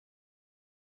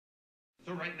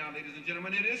So right now, ladies and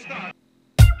gentlemen, it is time.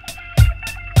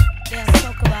 Let's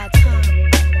talk about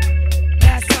time.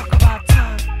 Let's talk about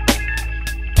time.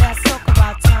 Let's talk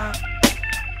about time.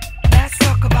 Let's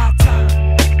talk about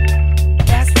time.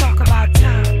 Let's talk about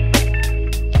time.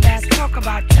 Let's talk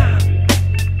about time.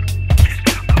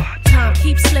 Time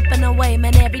keeps slipping away,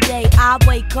 man. Every day I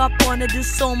wake up, wanna do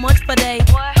so much for day.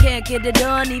 Can't get it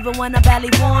done even when I barely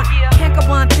want. Can't go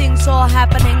on, things all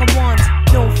happening at once.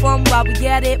 No fun while we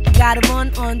get it, we gotta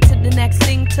run on to the next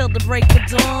thing till the break of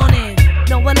dawn. And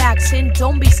no relaxing,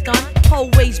 don't be stunned.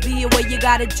 Always be aware, you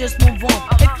gotta just move on.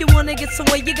 If you wanna get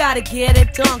somewhere, you gotta get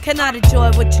it done. Cannot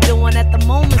enjoy what you're doing at the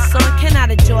moment, son.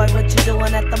 Cannot enjoy what you're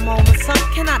doing at the moment, son.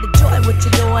 Cannot enjoy what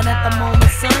you're doing at the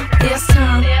moment, son. This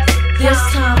time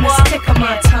is taking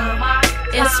my time.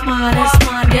 It's mine,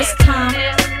 this time.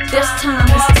 This time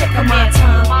is taking my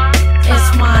time.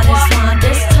 It's mine,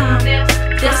 this time.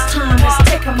 This time is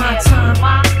taking my time.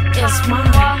 It's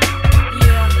mine.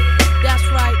 Yeah, that's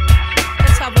right.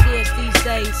 That's how it is these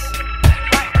days.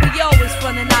 We always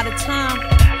running out of time,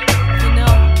 you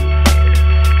know.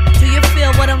 Do you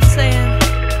feel what I'm saying?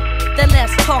 Then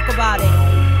let's talk about it.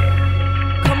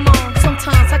 Come on,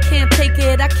 sometimes I can't take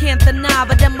it, I can't deny.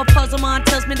 But then my puzzle mind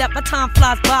tells me that my time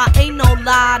flies by. Ain't no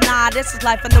lie, nah, this is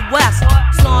life in the West.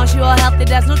 As long as you're healthy,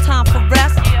 there's no time for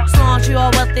rest. As long as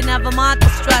you're wealthy, never mind the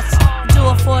stress. Do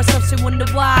it for yourself, so wonder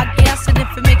why, I guess. And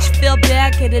if it makes you feel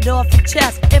bad, get it off your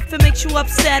chest. If it makes you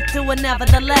upset, do it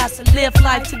nevertheless. Live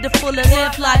life to the fullest,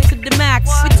 live life to the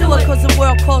max. We do it cause the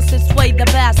world calls its way the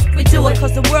best. We do it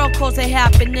cause the world calls it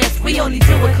happiness. We only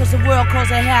do it cause the world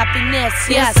calls it happiness.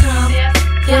 Yes,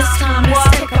 this time is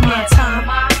taking my time.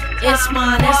 It's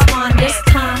mine, this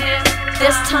time.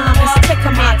 This time is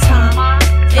taking my time.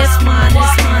 It's mine,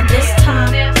 this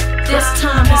time. This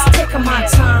time is taking my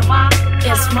time.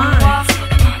 It's mine.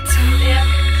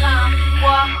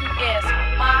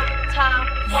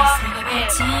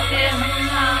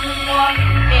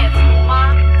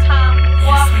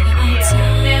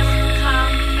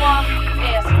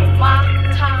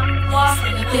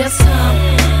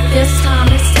 This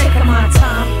time is taking my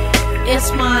time.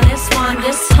 It's mine,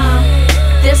 this time.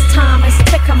 This time is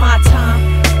taking my time.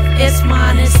 It's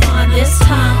mine, this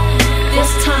time.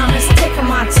 This time is taking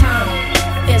my time.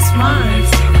 It's mine.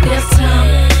 This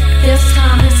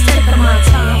time is taking my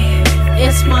time.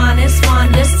 It's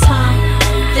mine, this time.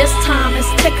 This time is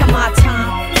taking my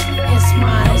time. It's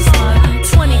mine.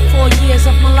 24 years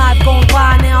of my life going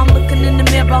by. Now I'm looking in the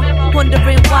mirror,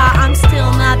 wondering why I'm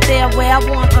still not there where I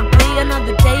want to be.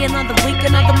 Another day, another week,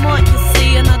 another month, you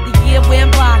see, another year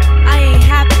went by. I ain't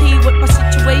happy with my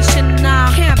situation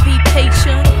now. Can't be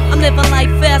patient. I'm living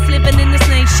life fast, living in this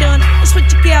nation. That's what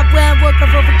you get when I work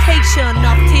over vacation.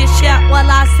 Enough tears shed while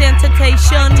I send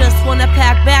temptation. Just wanna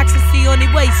pack bags, it's the only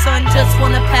way, son. Just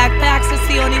wanna pack bags, it's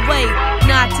the only way.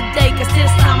 Not today, cause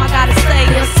this time I gotta stay.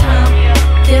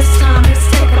 This time is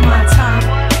taking my time.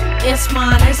 It's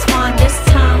mine, this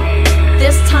time.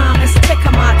 This time is taking